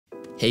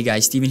Hey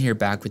guys, Steven here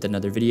back with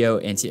another video,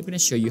 and today I'm going to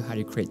show you how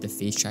to create the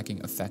face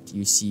tracking effect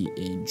you see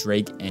in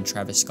Drake and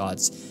Travis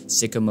Scott's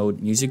Sicko Mode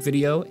music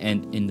video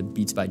and in the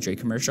Beats by Drake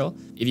commercial.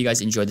 If you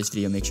guys enjoyed this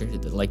video, make sure to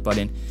hit the like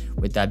button.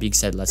 With that being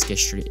said, let's get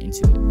straight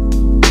into it.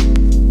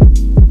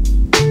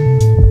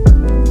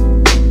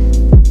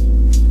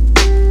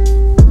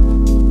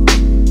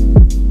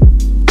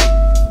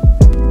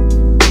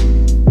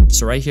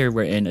 So right here,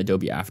 we're in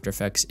Adobe After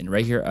Effects, and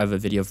right here I have a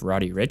video of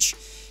Roddy Ricch.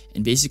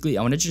 And basically,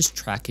 I want to just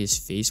track his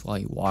face while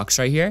he walks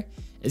right here.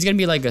 It's going to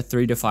be like a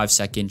 3 to 5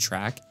 second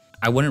track.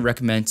 I wouldn't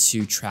recommend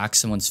to track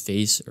someone's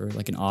face or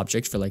like an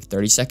object for like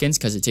 30 seconds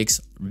because it takes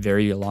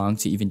very long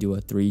to even do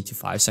a 3 to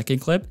 5 second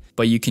clip.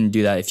 But you can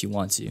do that if you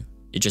want to.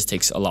 It just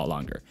takes a lot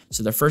longer.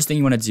 So the first thing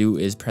you want to do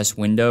is press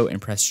window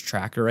and press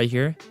tracker right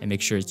here and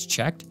make sure it's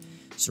checked.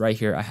 So right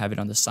here, I have it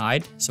on the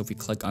side. So if we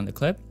click on the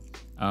clip,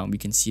 we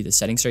can see the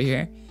settings right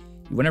here.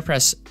 You want to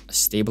press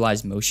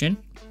stabilize motion.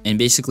 And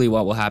basically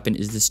what will happen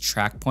is this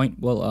track point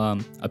will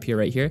appear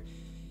right here.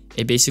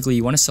 Basically,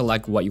 you want to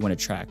select what you want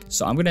to track.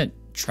 So I'm going to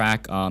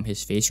track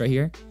his face right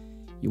here.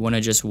 You want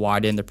to just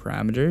widen the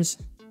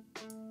parameters.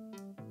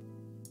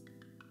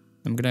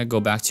 I'm going to go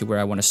back to where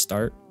I want to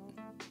start.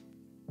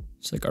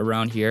 It's like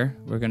around here.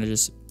 We're going to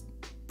just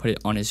put it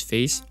on his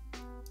face.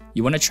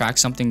 You want to track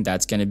something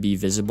that's going to be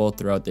visible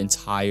throughout the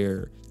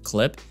entire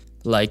clip.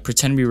 Like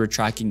pretend we were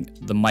tracking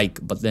the mic,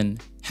 but then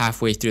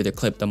halfway through the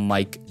clip, the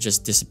mic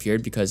just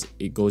disappeared because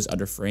it goes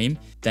out of frame.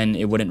 Then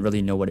it wouldn't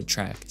really know what to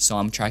track. So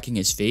I'm tracking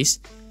his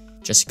face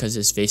just because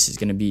his face is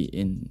going to be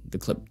in the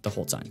clip the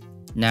whole time.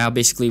 Now,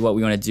 basically what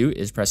we want to do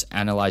is press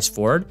analyze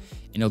forward,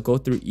 and it'll go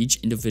through each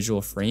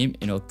individual frame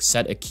and it'll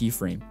set a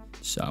keyframe.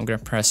 So I'm going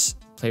to press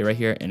play right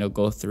here and it'll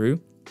go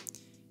through.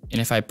 And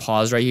if I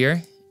pause right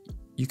here,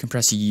 you can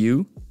press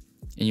U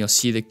and you'll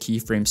see the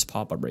keyframes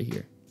pop up right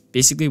here.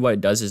 Basically what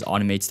it does is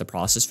automates the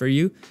process for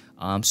you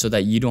so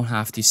that you don't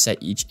have to set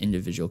each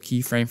individual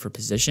keyframe for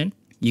position.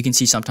 You can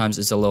see sometimes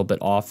it's a little bit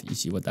off. You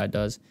see what that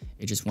does?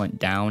 It just went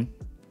down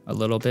a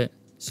little bit.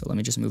 So let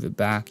me just move it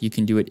back. You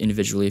can do it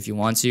individually if you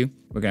want to.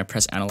 We're going to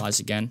press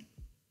analyze again.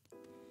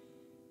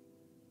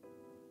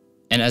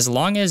 And as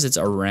long as it's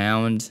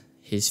around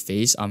his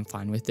face, I'm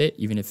fine with it,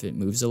 even if it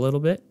moves a little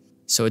bit.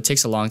 So it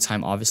takes a long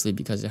time, obviously,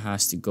 because it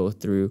has to go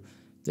through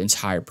the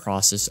entire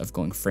process of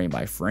going frame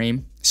by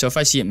frame. So if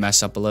I see it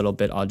mess up a little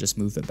bit, I'll just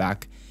move it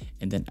back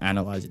and then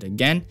analyze it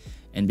again.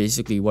 And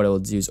basically what it will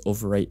do is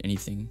overwrite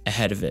anything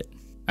ahead of it.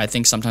 I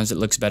think sometimes it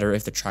looks better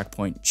if the track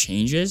point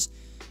changes,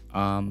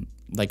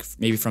 like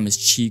maybe from his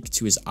cheek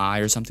to his eye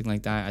or something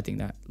like that. I think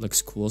that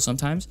looks cool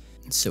sometimes.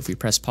 So if we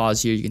press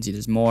pause here, you can see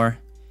there's more.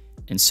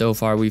 And so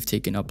far we've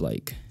taken up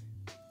like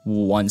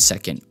 1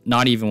 second,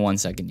 not even 1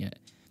 second yet.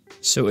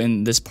 So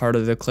in this part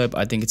of the clip,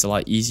 I think it's a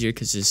lot easier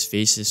because his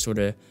face is sort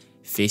of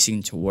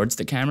facing towards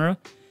the camera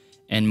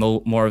and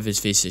more of his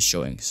face is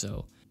showing.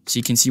 So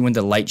you can see when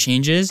the light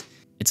changes,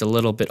 it's a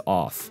little bit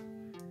off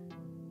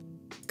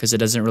because it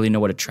doesn't really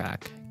know what to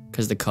track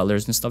because the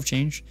colors and stuff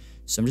change.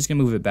 So I'm just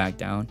gonna move it back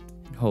down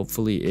and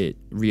hopefully it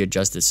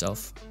readjusts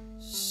itself.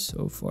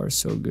 So far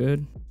so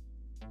good.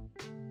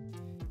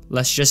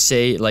 Let's just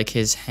say like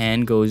his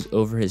hand goes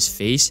over his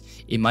face,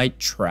 it might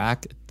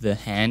track the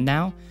hand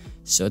now.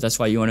 So that's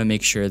why you want to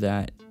make sure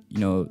that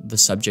the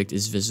subject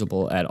is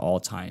visible at all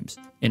times.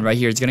 And right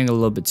here, it's getting a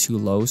little bit too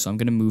low, so I'm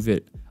going to move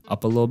it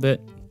up a little bit,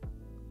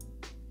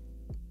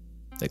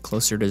 like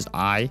closer to his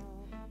eye.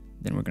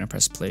 Then we're going to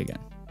press play again.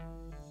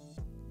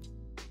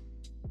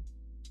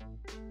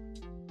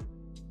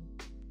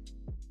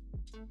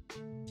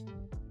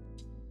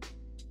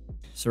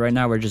 So right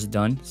now we're just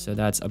done. So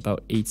that's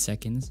about 8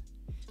 seconds.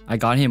 I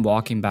got him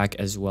walking back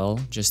as well,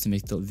 just to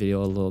make the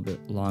video a little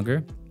bit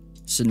longer.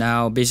 So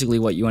now basically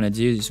what you want to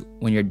do is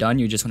when you're done,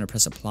 you just want to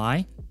press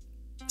apply,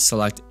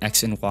 select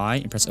X and Y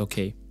and press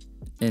OK.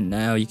 And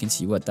now you can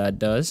see what that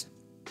does.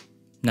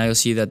 Now you'll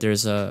see that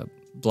there's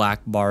black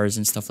bars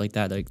and stuff like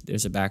that. Like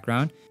there's a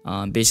background.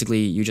 Basically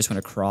you just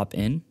want to crop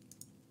in.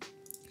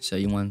 So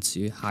you want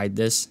to hide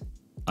this,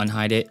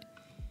 unhide it,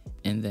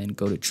 and then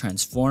go to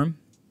transform.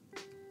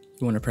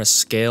 You want to press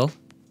scale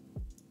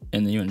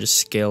and then you want to just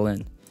scale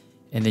in.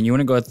 And then you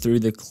want to go through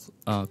the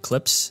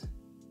clips.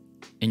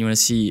 And you want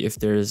to see if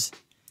there's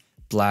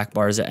black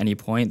bars at any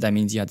point. That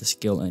means you have to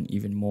scale in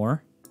even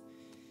more.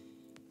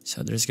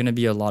 So there's going to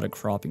be a lot of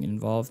cropping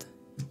involved.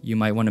 You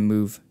might want to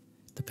move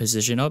the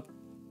position up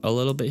a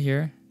little bit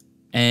here.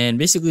 And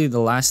basically the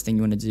last thing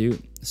you want to do,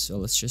 so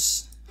let's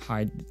just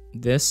hide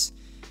this.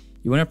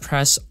 You want to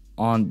press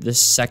on this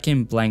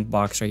second blank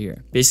box right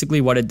here.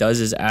 Basically what it does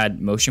is add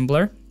motion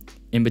blur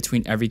in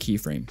between every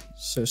keyframe.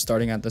 So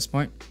starting at this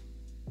point,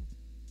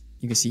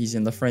 you can see he's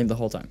in the frame the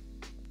whole time.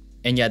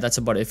 And yeah, that's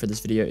about it for this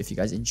video. If you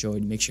guys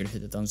enjoyed, make sure to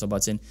hit the thumbs up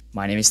button.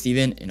 My name is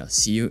Steven, and I'll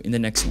see you in the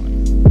next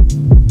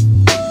one.